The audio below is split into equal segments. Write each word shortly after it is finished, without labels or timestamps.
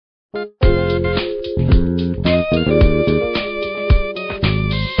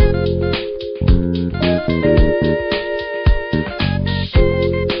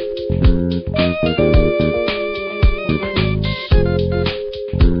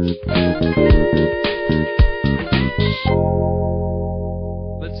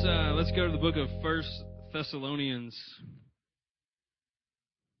book of First Thessalonians.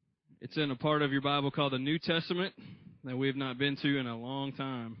 It's in a part of your Bible called the New Testament that we have not been to in a long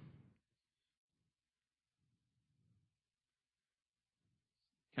time.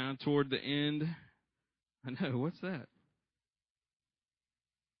 Kind of toward the end. I know, what's that?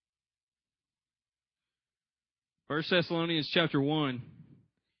 First Thessalonians chapter 1.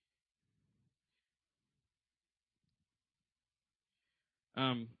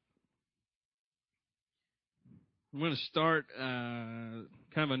 I'm going to start kind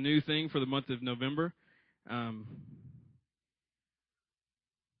of a new thing for the month of November. And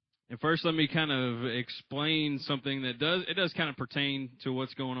first, let me kind of explain something that does kind of pertain to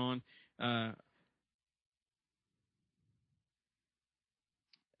what's going on.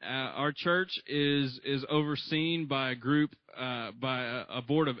 Our church is overseen by a group, by a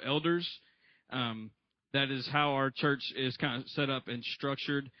board of elders. That is how our church is kind of set up and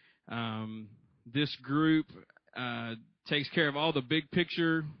structured. This group takes care of all the big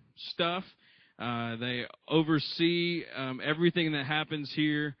picture stuff. They oversee everything that happens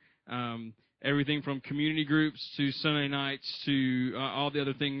here, everything from community groups to Sunday nights to all the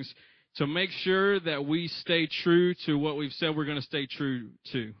other things, to make sure that we stay true to what we've said we're going to stay true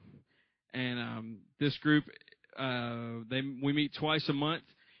to. And this group, we meet twice a month.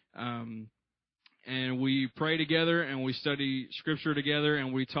 And we pray together, and we study Scripture together,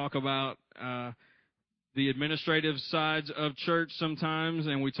 and we talk about the administrative sides of church sometimes,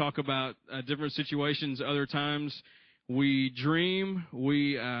 and we talk about different situations other times. We dream,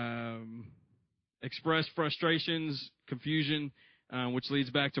 we express frustrations, confusion, which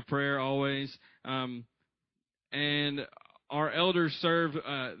leads back to prayer always. And our elders serve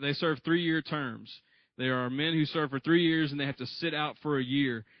 3-year terms. There are men who serve for 3 years, and they have to sit out for a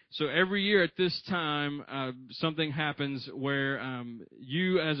year. So every year at this time, something happens where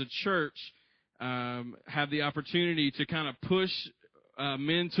you as a church have the opportunity to kind of push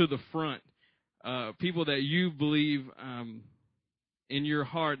men to the front, people that you believe in your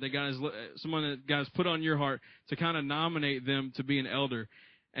heart, someone that God has put on your heart, to kind of nominate them to be an elder.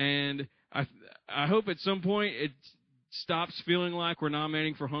 And I hope at some point it stops feeling like we're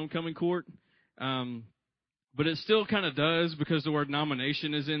nominating for homecoming court. But it still kind of does, because the word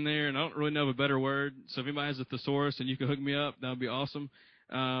nomination is in there, and I don't really know of a better word. So if anybody has a thesaurus and you can hook me up, that would be awesome.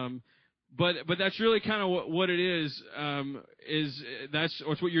 But that's really kind of what it is. That's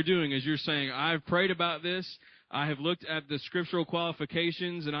what you're doing, is you're saying, I've prayed about this, I have looked at the scriptural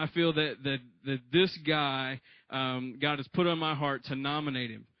qualifications, and I feel that this guy, God has put on my heart to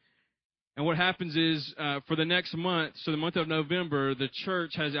nominate him. And what happens is, for the next month, so the month of November, the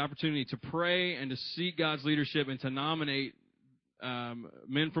church has the opportunity to pray and to seek God's leadership and to nominate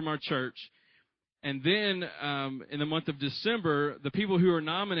men from our church. And then, in the month of December, the people who are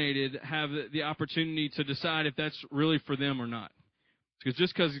nominated have the opportunity to decide if that's really for them or not. Because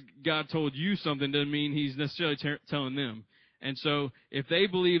just because God told you something doesn't mean He's necessarily telling them. And so if they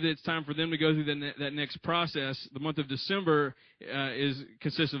believe that it's time for them to go through that next process, the month of December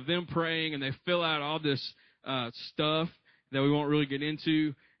consists of them praying, and they fill out all this stuff that we won't really get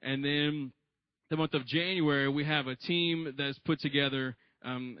into. And then the month of January, we have a team that's put together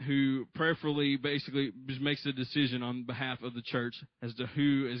who prayerfully basically just makes a decision on behalf of the church as to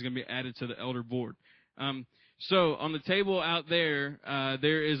who is going to be added to the elder board. So on the table out there,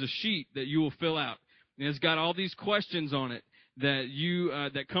 there is a sheet that you will fill out. And it's got all these questions on it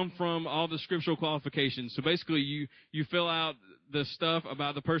that come from all the scriptural qualifications. So basically, you fill out the stuff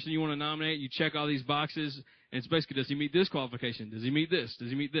about the person you want to nominate. You check all these boxes, and it's basically, does he meet this qualification? Does he meet this? Does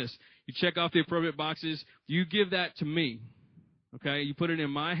he meet this? You check off the appropriate boxes. You give that to me, okay? You put it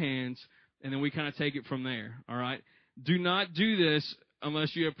in my hands, and then we kind of take it from there, all right? Do not do this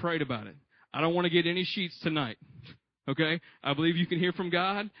unless you have prayed about it. I don't want to get any sheets tonight, okay? I believe you can hear from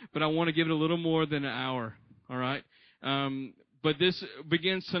God, but I want to give it a little more than an hour, all right? But this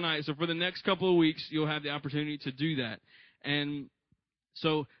begins tonight. So for the next couple of weeks, you'll have the opportunity to do that. And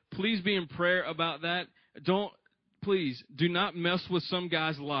so please be in prayer about that. Please do not mess with some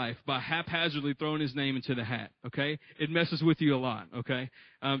guy's life by haphazardly throwing his name into the hat, okay? It messes with you a lot, okay?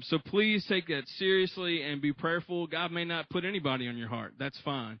 So please take that seriously and be prayerful. God may not put anybody on your heart. That's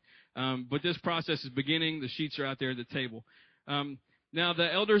fine. But this process is beginning. The sheets are out there at the table. Now,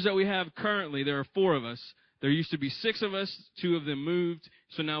 the elders that we have currently, there are 4 of us. There used to be 6 of us. 2 of them moved,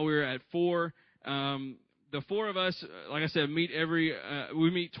 so now we're at 4. The 4 of us, like I said,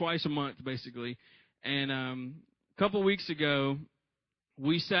 we meet twice a month, basically. And a couple of weeks ago,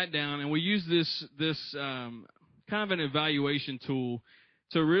 we sat down and we used this kind of an evaluation tool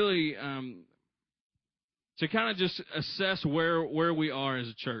to really to kind of just assess where we are as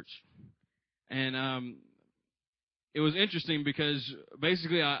a church. And it was interesting because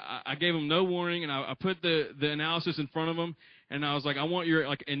basically I gave them no warning, and I put the analysis in front of them, and I was like, I want your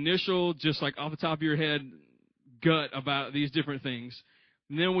like initial, just like off the top of your head, gut about these different things.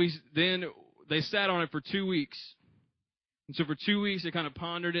 And then they sat on it for 2 weeks. And so for 2 weeks, they kind of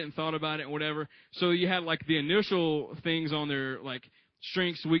pondered it and thought about it and whatever. So you had like the initial things on their like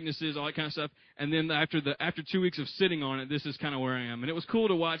strengths, weaknesses, all that kind of stuff. And then after 2 weeks of sitting on it, this is kind of where I am. And it was cool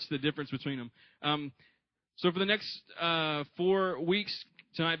to watch the difference between them. So for the next 4 weeks,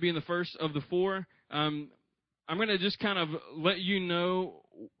 tonight being the first of the 4, I'm going to just kind of let you know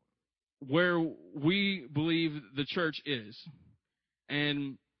where we believe the church is.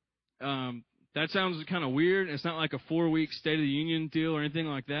 And that sounds kind of weird. It's not like a 4-week State of the Union deal or anything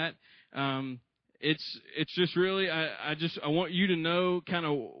like that. It's just really I want you to know kind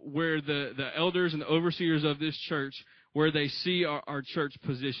of where the elders and the overseers of this church, where they see our church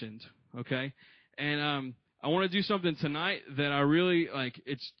positioned. Okay, and I want to do something tonight that I really like.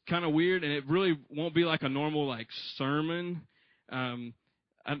 It's kind of weird, and it really won't be like a normal like sermon.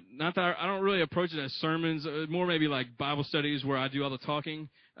 Not that I don't really approach it as sermons, more maybe like Bible studies where I do all the talking.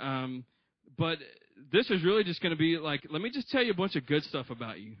 But this is really just going to be like, let me just tell you a bunch of good stuff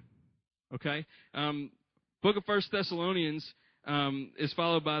about you. Okay? Book of 1 Thessalonians is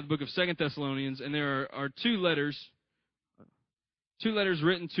followed by the book of 2 Thessalonians, and there are two letters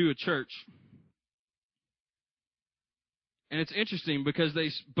written to a church. And it's interesting because they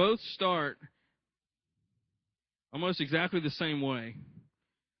both start almost exactly the same way.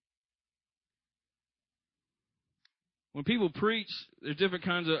 When people preach, there's different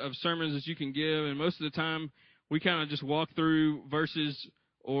kinds of sermons that you can give, and most of the time we kind of just walk through verses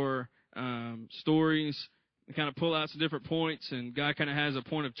or stories and kind of pull out some different points, and God kind of has a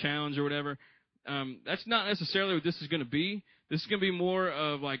point of challenge or whatever. That's not necessarily what this is going to be. This is going to be more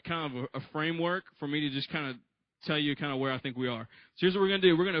of like kind of a framework for me to just kind of tell you kind of where I think we are. So here's what we're going to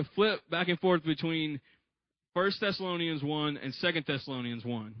do. We're going to flip back and forth between 1 Thessalonians 1 and 2 Thessalonians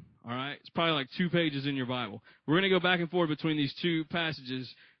 1. All right? It's probably like 2 pages in your Bible. We're going to go back and forth between these two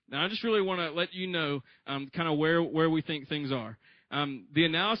passages. Now, I just really want to let you know kind of where we think things are. The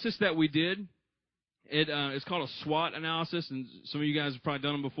analysis that we did, it's called a SWOT analysis, and some of you guys have probably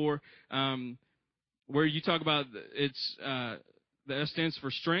done them before, where you talk about the S stands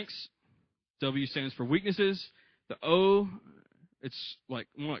for strengths, W stands for weaknesses, the O, it's like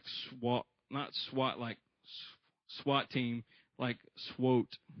more like SWAT, not SWAT like SWAT team, like SWOT.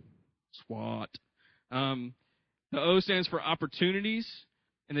 The O stands for opportunities,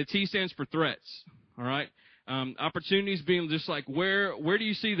 and the T stands for threats. All right. Opportunities being just like where do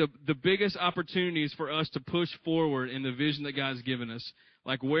you see the biggest opportunities for us to push forward in the vision that God's given us?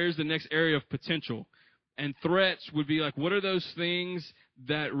 Like where's the next area of potential? And threats would be like what are those things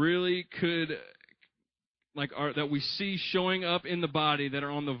that really could that we see showing up in the body that are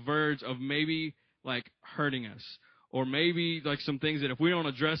on the verge of maybe like hurting us, or maybe like some things that if we don't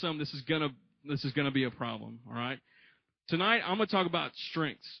address them, this is gonna be a problem. All right. Tonight I'm gonna talk about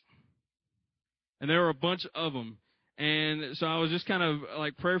strengths, and there are a bunch of them. And so I was just kind of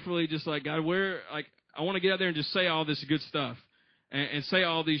like prayerfully, just like God, where like I want to get out there and just say all this good stuff, and say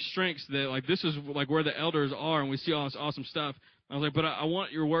all these strengths that like this is like where the elders are, and we see all this awesome stuff. I was like, but I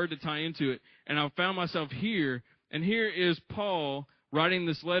want your word to tie into it. And I found myself here, and here is Paul writing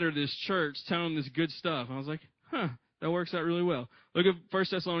this letter to this church, telling them this good stuff. And I was like, that works out really well. Look at 1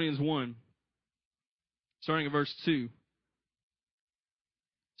 Thessalonians 1, starting at verse 2.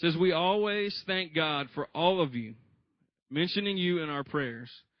 It says, we always thank God for all of you, mentioning you in our prayers.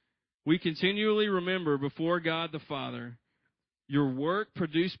 We continually remember before God the Father your work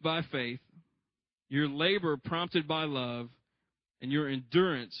produced by faith, your labor prompted by love, and your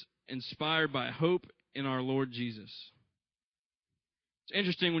endurance inspired by hope in our Lord Jesus. It's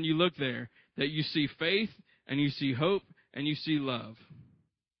interesting when you look there that you see faith and you see hope and you see love.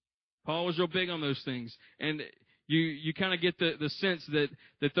 Paul was real big on those things. And you kind of get the sense that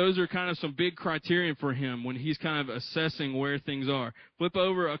those are kind of some big criterion for him when he's kind of assessing where things are. Flip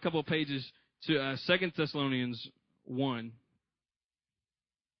over a couple of pages to 2 Thessalonians 1.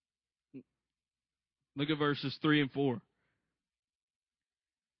 Look at verses 3 and 4. It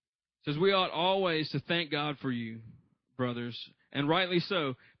says, we ought always to thank God for you, brothers, and rightly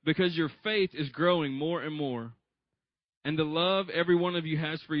so, because your faith is growing more and more, and the love every one of you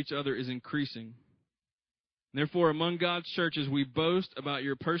has for each other is increasing. Therefore, among God's churches, we boast about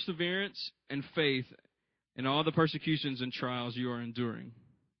your perseverance and faith in all the persecutions and trials you are enduring.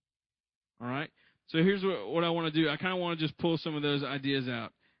 All right? So here's what I want to do. I kind of want to just pull some of those ideas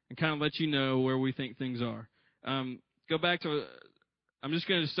out and kind of let you know where we think things are. Go back to I'm just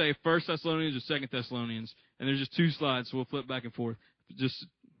going to say 1 Thessalonians or 2 Thessalonians, and there's just 2 slides, so we'll flip back and forth, just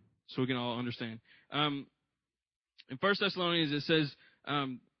so we can all understand. In 1 Thessalonians, it says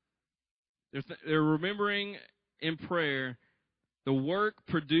they're remembering in prayer the work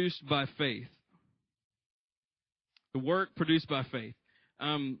produced by faith. The work produced by faith.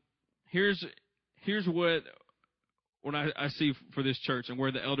 Here's what I see for this church, and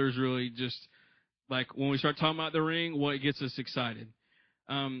where the elders really just, like, when we start talking about the ring, what gets us excited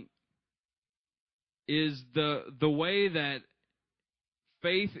is the way that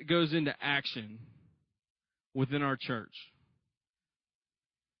faith goes into action within our church.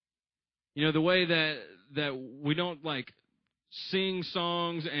 You know, the way that we don't, like, sing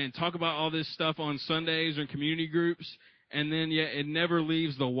songs and talk about all this stuff on Sundays or in community groups, and then yet it never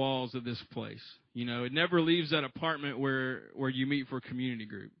leaves the walls of this place. You know, it never leaves that apartment where you meet for a community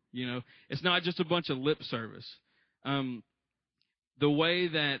group. You know, it's not just a bunch of lip service. The way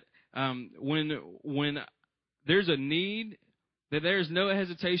that when there's a need, that there's no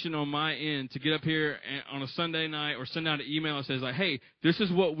hesitation on my end to get up here on a Sunday night or send out an email that says, like, hey, this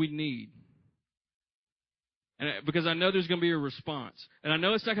is what we need. And because I know there's going to be a response. And I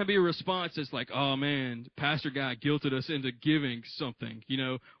know it's not going to be a response that's like, oh, man, Pastor Guy guilted us into giving something, you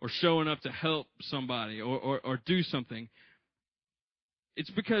know, or showing up to help somebody or do something.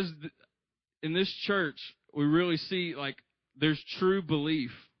 It's because in this church, we really see, like, there's true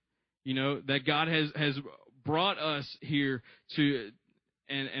belief, you know, that God has brought us here to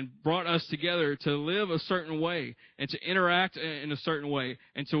and brought us together to live a certain way and to interact in a certain way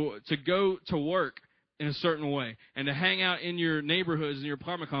and to go to work in a certain way, and to hang out in your neighborhoods and your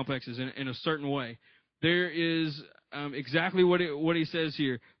apartment complexes in a certain way. There is exactly what he says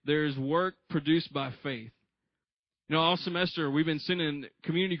here. There's work produced by faith. You know, all semester we've been sending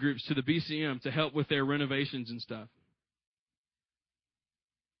community groups to the BCM to help with their renovations and stuff.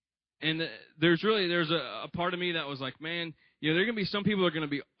 And there's a part of me that was like, man, you know, there are going to be some people that are going to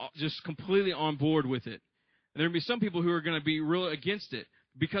be just completely on board with it. And there are going to be some people who are going to be really against it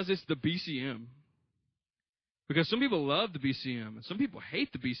because it's the BCM. Because some people love the BCM, and some people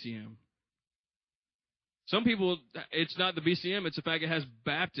hate the BCM. Some people, it's not the BCM, it's the fact it has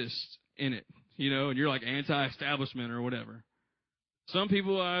Baptists in it, you know, and you're like anti-establishment or whatever. Some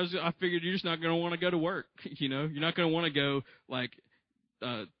people, I figured you're just not going to want to go to work, you know. You're not going to want to go, like,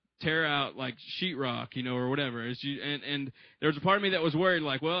 tear out, like, sheetrock, you know, or whatever. And there was a part of me that was worried,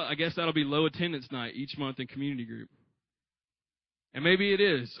 like, well, I guess that'll be low attendance night each month in community group. And maybe it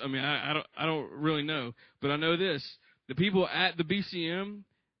is. I mean, I don't really know. But I know this. The people at the BCM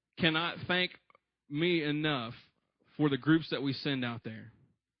cannot thank me enough for the groups that we send out there.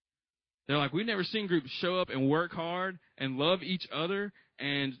 They're like, we've never seen groups show up and work hard and love each other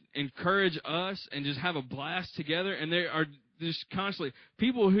and encourage us and just have a blast together. And they are just constantly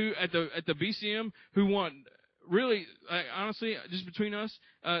people who at the BCM who want really, honestly, just between us,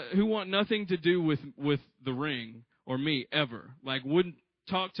 who want nothing to do with the ring or me ever, like wouldn't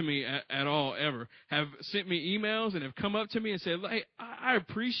talk to me at all ever, have sent me emails and have come up to me and said, hey, I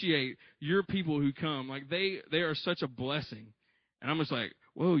appreciate your people who come. Like they are such a blessing. And I'm just like,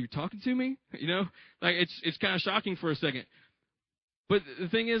 whoa, you're talking to me? You know, like it's kind of shocking for a second. But the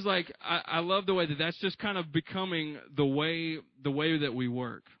thing is, like, I love the way that's just kind of becoming the way that we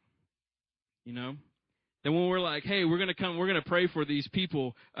work, you know? That when we're like, hey, we're going to pray for these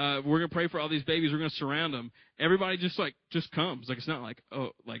people, we're going to pray for all these babies, we're going to surround them, everybody just comes. Like, it's not like,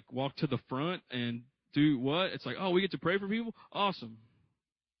 oh, like, walk to the front and do what? It's like, oh, we get to pray for people? Awesome.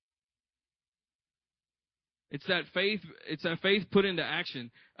 It's that faith put into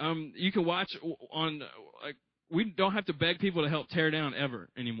action. You can watch on, like, we don't have to beg people to help tear down ever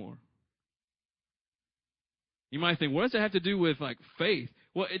anymore. You might think, what does it have to do with, like, faith?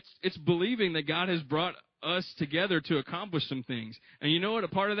 Well, it's believing that God has brought us together to accomplish some things. And you know what? A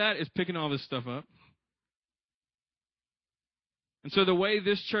part of that is picking all this stuff up. And so the way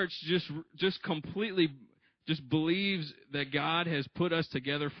this church just completely just believes that God has put us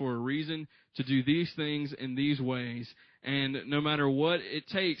together for a reason to do these things in these ways. And no matter what it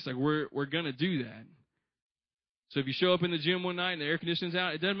takes, like we're going to do that. So if you show up in the gym one night and the air conditioning's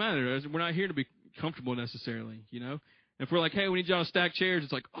out, it doesn't matter. We're not here to be comfortable necessarily, you know. And if we're like, hey, we need y'all to stack chairs,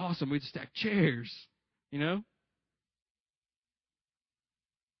 it's like, awesome, we need to stack chairs, you know.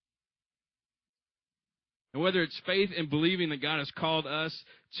 And whether it's faith in believing that God has called us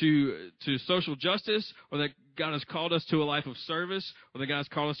to social justice, or that God has called us to a life of service, or that God has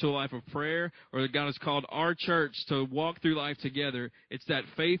called us to a life of prayer, or that God has called our church to walk through life together, it's that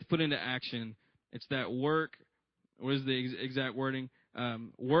faith put into action. It's that work. What is the exact wording?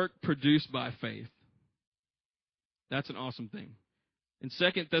 Work produced by faith. That's an awesome thing. In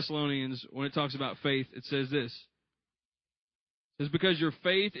 2 Thessalonians, when it talks about faith, it says this. It says, because your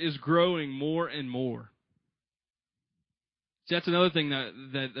faith is growing more and more. See, that's another thing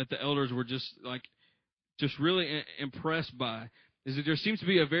that the elders were just really impressed by, is that there seems to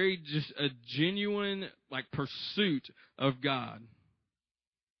be a genuine pursuit of God.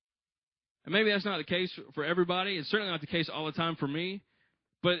 And maybe that's not the case for everybody. It's certainly not the case all the time for me.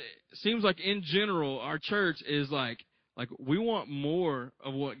 But it seems like in general, our church is like we want more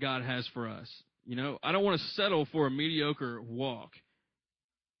of what God has for us. You know, I don't want to settle for a mediocre walk.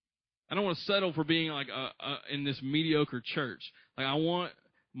 I don't want to settle for being in this mediocre church. I want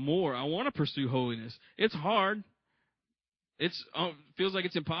more. I want to pursue holiness. It's hard. It feels like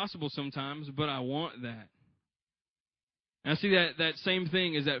it's impossible sometimes, but I want that. And I see that same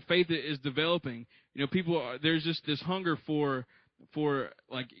thing is that faith is developing. You know, there's just this hunger for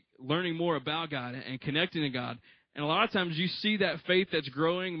learning more about God and connecting to God. And a lot of times you see that faith that's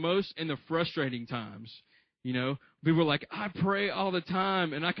growing most in the frustrating times. You know, people are like, I pray all the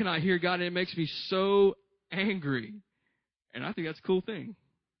time and I cannot hear God and it makes me so angry. And I think that's a cool thing.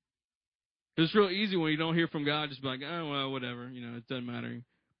 It's real easy when you don't hear from God, just be like, oh, well, whatever, you know, it doesn't matter.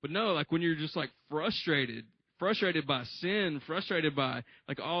 But no, when you're just frustrated by sin, frustrated by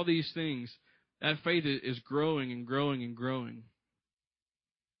all these things, that faith is growing and growing and growing.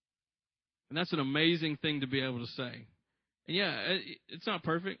 And that's an amazing thing to be able to say. And yeah, it's not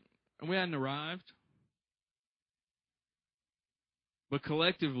perfect, and we hadn't arrived. But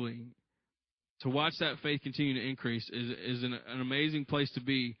collectively, to watch that faith continue to increase is an amazing place to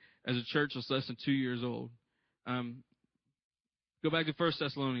be as a church that's less than 2 years old. Go back to 1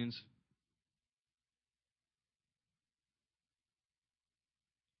 Thessalonians.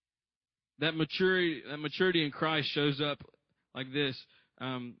 That maturity in Christ shows up like this.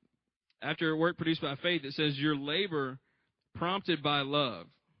 After work produced by faith, it says, your labor prompted by love.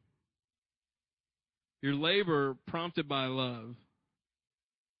 Your labor prompted by love.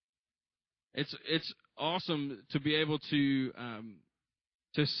 It's awesome to be able to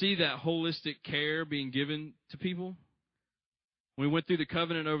see that holistic care being given to people. We went through the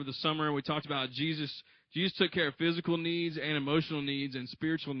covenant over the summer. We talked about Jesus. Jesus took care of physical needs and emotional needs and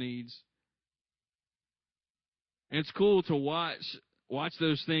spiritual needs. And it's cool to watch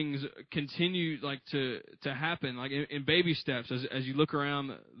those things continue to happen, in baby steps as you look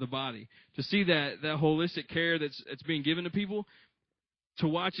around the body. To see that holistic care that's being given to people, to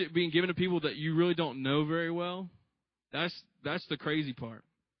watch it being given to people that you really don't know very well, that's the crazy part.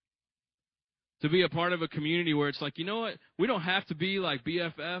 To be a part of a community where it's you know what? We don't have to be like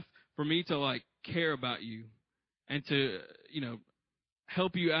BFF for me to care about you and to,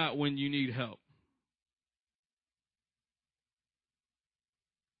 help you out when you need help.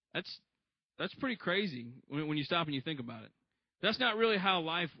 That's pretty crazy when you stop and you think about it. That's not really how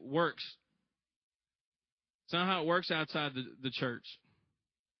life works. It's not how it works outside the church.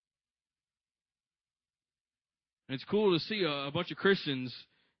 And it's cool to see a bunch of Christians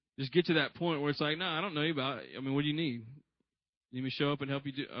just get to that point where it's no, I don't know you about it. I mean, what do you need? You need me to show up and help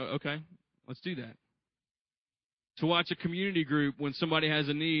you do? Okay, let's do that. To watch a community group when somebody has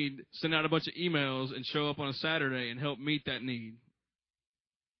a need, send out a bunch of emails and show up on a Saturday and help meet that need.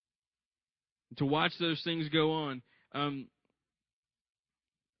 To watch those things go on.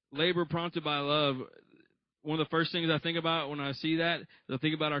 Labor prompted by love. One of the first things I think about when I see that is I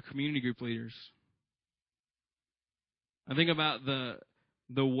think about our community group leaders. I think about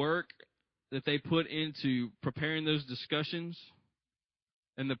the work that they put into preparing those discussions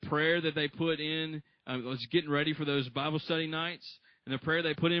and the prayer that they put in, getting ready for those Bible study nights, and the prayer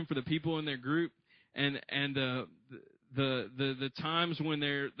they put in for the people in their group, and the times when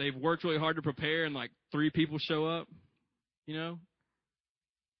they've worked really hard to prepare and 3 people show up, you know.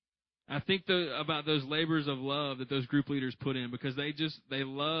 I think about those labors of love that those group leaders put in, because they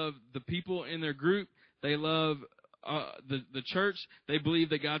love the people in their group. They love the church. They believe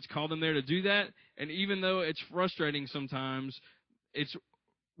that God's called them there to do that. And even though it's frustrating sometimes, it's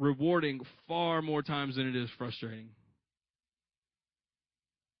rewarding far more times than it is frustrating.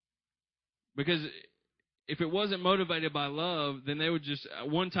 Because if it wasn't motivated by love, then they would just, at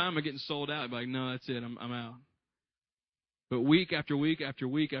one time of getting sold out, be like, no, that's it, I'm out. But week after week after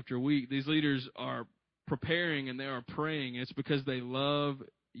week after week, these leaders are preparing and they are praying. It's because they love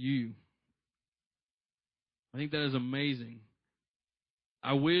you. I think that is amazing.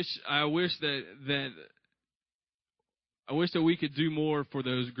 I wish that we could do more for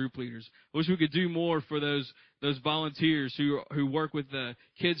those group leaders. I wish we could do more for those volunteers who work with the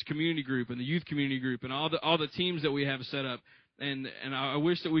kids community group and the youth community group and all the teams that we have set up. And I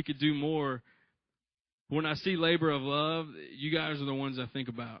wish that we could do more When I see labor of love, you guys are the ones I think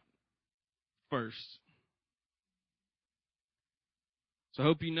about first. So I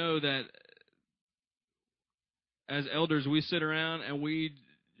hope you know that as elders, we sit around and we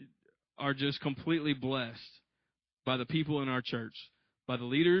are just completely blessed by the people in our church, by the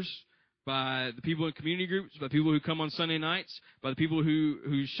leaders, by the people in community groups, by the people who come on Sunday nights, by the people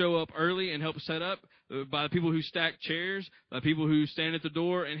who show up early and help set up, by the people who stack chairs, by the people who stand at the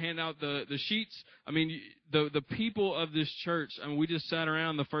door and hand out the sheets. I mean, the people of this church, I mean, we just sat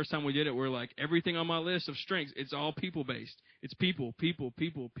around the first time we did it. We're like, everything on my list of strengths, it's all people-based. It's people, people,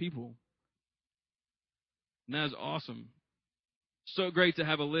 people, people. And that is awesome. So great to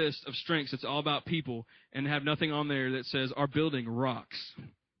have a list of strengths that's all about people and have nothing on there that says our building rocks.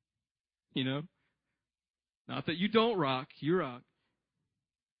 You know? Not that you don't rock, you rock.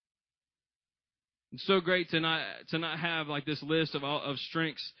 It's so great to not have like this list of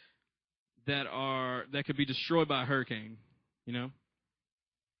strengths that could be destroyed by a hurricane, you know?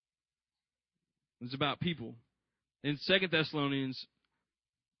 It's about people. In 2 Thessalonians,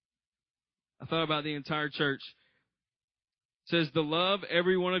 I thought about the entire church. It says, the love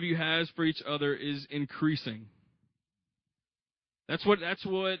every one of you has for each other is increasing. That's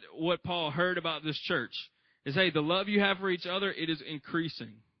what Paul heard about this church. Is, hey, the love you have for each other, it is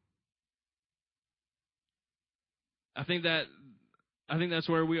increasing. I think that's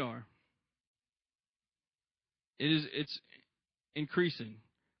where we are. It's increasing.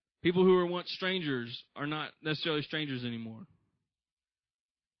 People who were once strangers are not necessarily strangers anymore.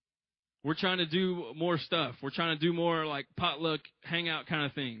 We're trying to do more stuff. We're trying to do more like potluck hangout kind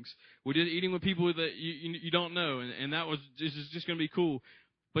of things. We did eating with people that you don't know, and that was just going to be cool.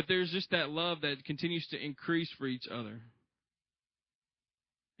 But there's just that love that continues to increase for each other.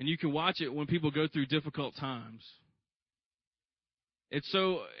 And you can watch it when people go through difficult times.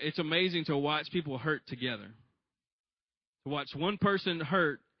 It's amazing to watch people hurt together. To watch one person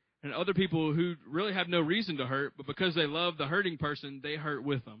hurt and other people who really have no reason to hurt, but because they love the hurting person, they hurt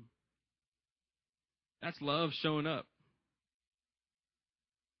with them. That's love showing up.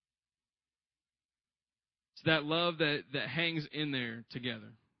 It's that love that hangs in there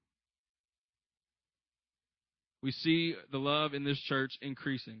together. We see the love in this church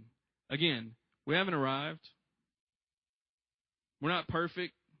increasing. Again, we haven't arrived. We're not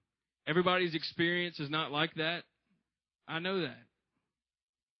perfect. Everybody's experience is not like that. I know that.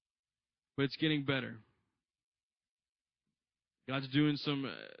 But it's getting better. God's doing some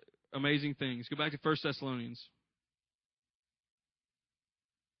amazing things. Go back to 1 Thessalonians.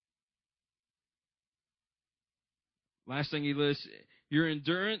 Last thing he lists, your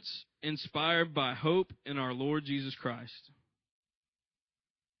endurance inspired by hope in our Lord Jesus Christ.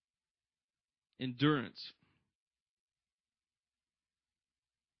 Endurance.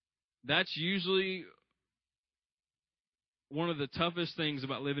 That's usually one of the toughest things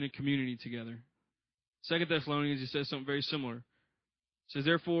about living in community together. 2 Thessalonians, he says something very similar. It says,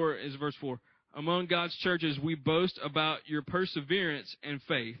 therefore, is verse 4, among God's churches, we boast about your perseverance and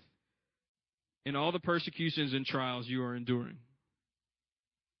faith in all the persecutions and trials you are enduring.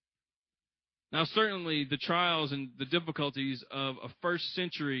 Now, certainly, the trials and the difficulties of a first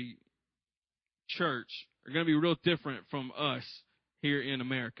century church are going to be real different from us here in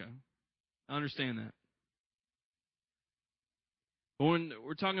America. I understand that. But when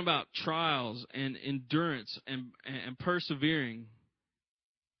we're talking about trials and endurance and persevering,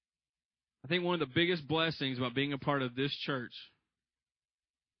 I think one of the biggest blessings about being a part of this church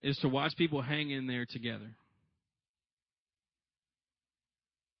is to watch people hang in there together.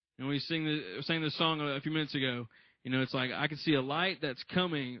 And we sang this song a few minutes ago. You know, it's like, I can see a light that's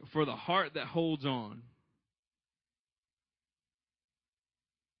coming for the heart that holds on.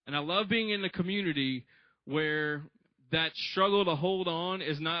 And I love being in a community where that struggle to hold on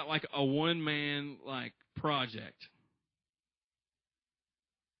is not like a one-man like project.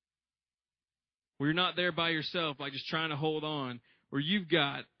 Where you're not there by yourself, like just trying to hold on. Where you've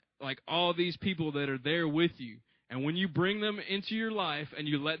got like all these people that are there with you. And when you bring them into your life and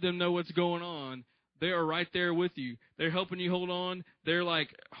you let them know what's going on, they are right there with you. They're helping you hold on. They're like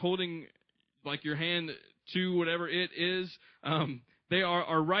holding like your hand to whatever it is. They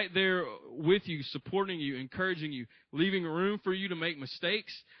are right there with you, supporting you, encouraging you, leaving room for you to make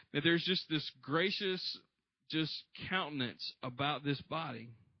mistakes. That there's just this gracious just countenance about this body.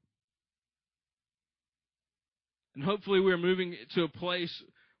 And hopefully we're moving to a place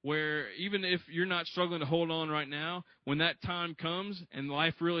where even if you're not struggling to hold on right now, when that time comes and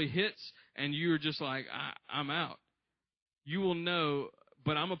life really hits and you're just like, I'm out, you will know,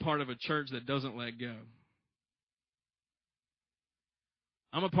 but I'm a part of a church that doesn't let go.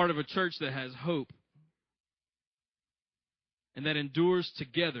 I'm a part of a church that has hope. and that endures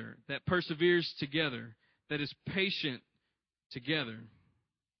together, that perseveres together, that is patient together.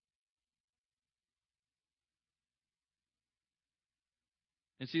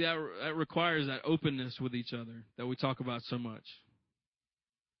 And see, that requires that openness with each other that we talk about so much.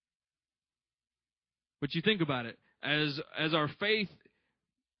 But you think about it, as our faith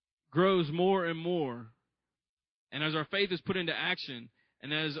grows more and more, and as our faith is put into action,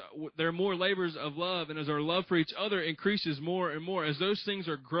 and as there are more labors of love, and as our love for each other increases more and more, as those things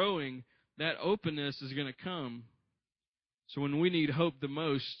are growing, that openness is going to come. So when we need hope the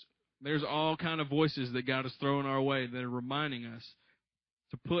most, there's all kind of voices that God is throwing our way that are reminding us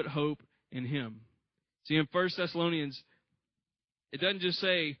to put hope in Him. See, in 1 Thessalonians, it doesn't just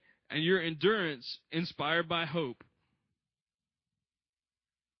say, and your endurance inspired by hope.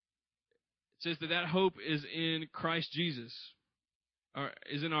 It says that hope is in Christ Jesus, or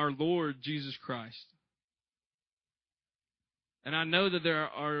is in our Lord Jesus Christ. And I know that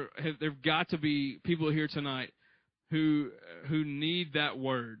there've got to be people here tonight who need that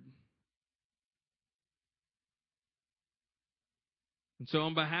word. And so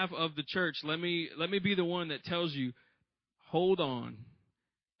on behalf of the church, let me be the one that tells you, hold on,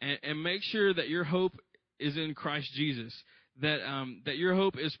 and make sure that your hope is in Christ Jesus, that your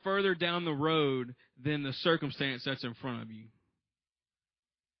hope is further down the road than the circumstance that's in front of you.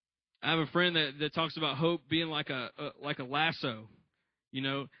 I have a friend that talks about hope being like a lasso, you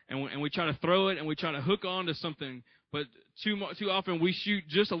know, and we try to throw it and we try to hook on to something, but too often we shoot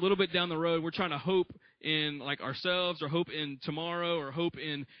just a little bit down the road. We're trying to hope in like ourselves, or hope in tomorrow, or hope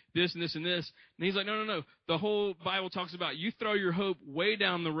in this and this and this. And he's like, no. The whole Bible talks about you throw your hope way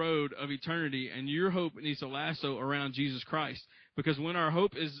down the road of eternity, and your hope needs to lasso around Jesus Christ. Because when our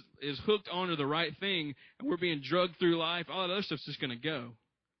hope is hooked onto the right thing, and we're being drugged through life, all that other stuff's just going to go.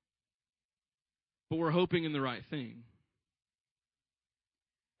 But we're hoping in the right thing.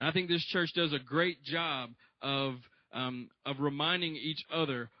 And I think this church does a great job of reminding each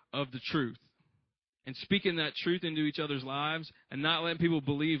other of the truth, and speaking that truth into each other's lives, and not letting people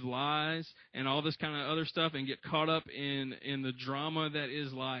believe lies and all this kind of other stuff and get caught up in the drama that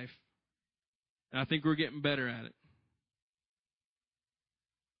is life. And I think we're getting better at it.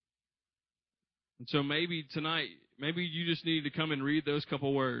 And so maybe tonight, maybe you just need to come and read those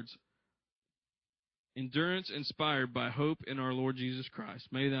couple words. Endurance inspired by hope in our Lord Jesus Christ.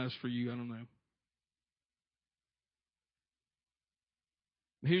 Maybe that was for you. I don't know.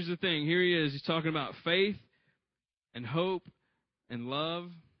 Here's the thing. Here he is. He's talking about faith and hope and love.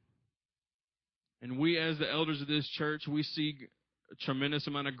 And we, as the elders of this church, we see a tremendous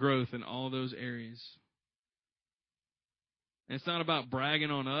amount of growth in all those areas. And it's not about bragging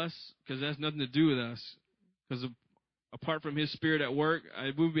on us, because that's nothing to do with us. Because apart from His Spirit at work,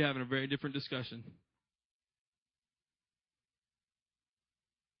 we would be having a very different discussion.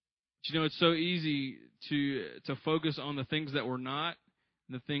 But you know, it's so easy to focus on the things that we're not,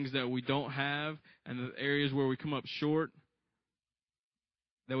 the things that we don't have, and the areas where we come up short,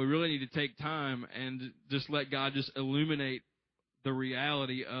 that we really need to take time and just let God just illuminate the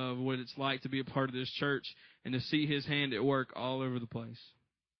reality of what it's like to be a part of this church and to see His hand at work all over the place.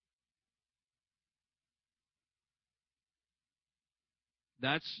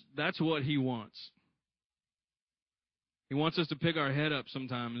 That's what He wants. He wants us to pick our head up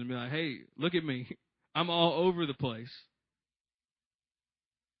sometimes and be like, hey, look at me. I'm all over the place.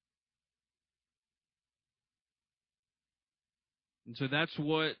 And so that's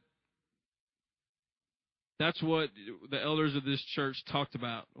what the elders of this church talked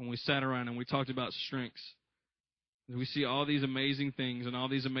about when we sat around and we talked about strengths. We see all these amazing things and all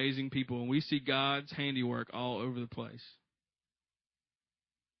these amazing people, and we see God's handiwork all over the place.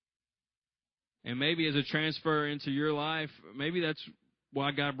 And maybe as a transfer into your life, maybe that's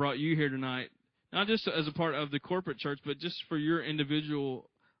why God brought you here tonight. Not just as a part of the corporate church, but just for your individual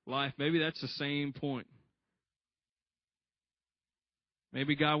life. Maybe that's the same point.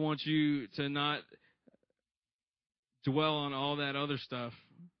 Maybe God wants you to not dwell on all that other stuff,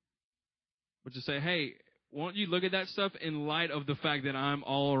 but to say, hey, why don't you look at that stuff in light of the fact that I'm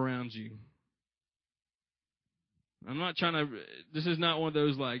all around you? I'm not trying to, this is not one of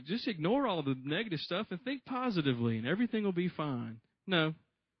those like, just ignore all the negative stuff and think positively and everything will be fine. No.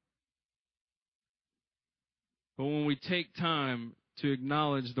 But when we take time to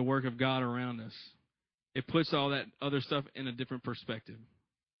acknowledge the work of God around us, it puts all that other stuff in a different perspective.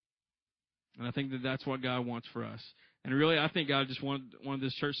 And I think that that's what God wants for us. And really, I think God just wanted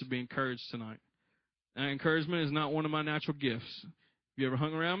this church to be encouraged tonight. And encouragement is not one of my natural gifts. If you ever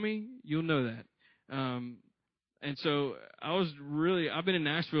hung around me, you'll know that. And so I've been in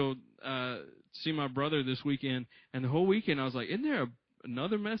Nashville see my brother this weekend, and the whole weekend I was like, isn't there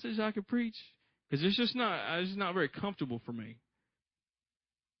another message I could preach? Because it's just not very comfortable for me.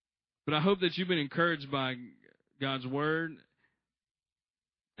 But I hope that you've been encouraged by God's word,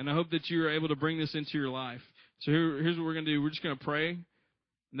 and I hope that you are able to bring this into your life. So here's what we're going to do. We're just going to pray.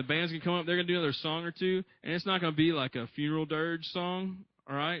 And the band's going to come up. They're going to do another song or two. And it's not going to be like a funeral dirge song,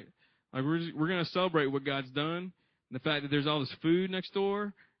 all right? Like we're going to celebrate what God's done. And the fact that there's all this food next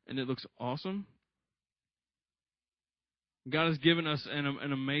door, and it looks awesome. God has given us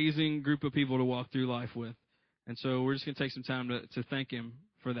an amazing group of people to walk through life with. And so we're just going to take some time to thank Him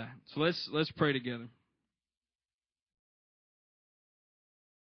for that. So let's pray together.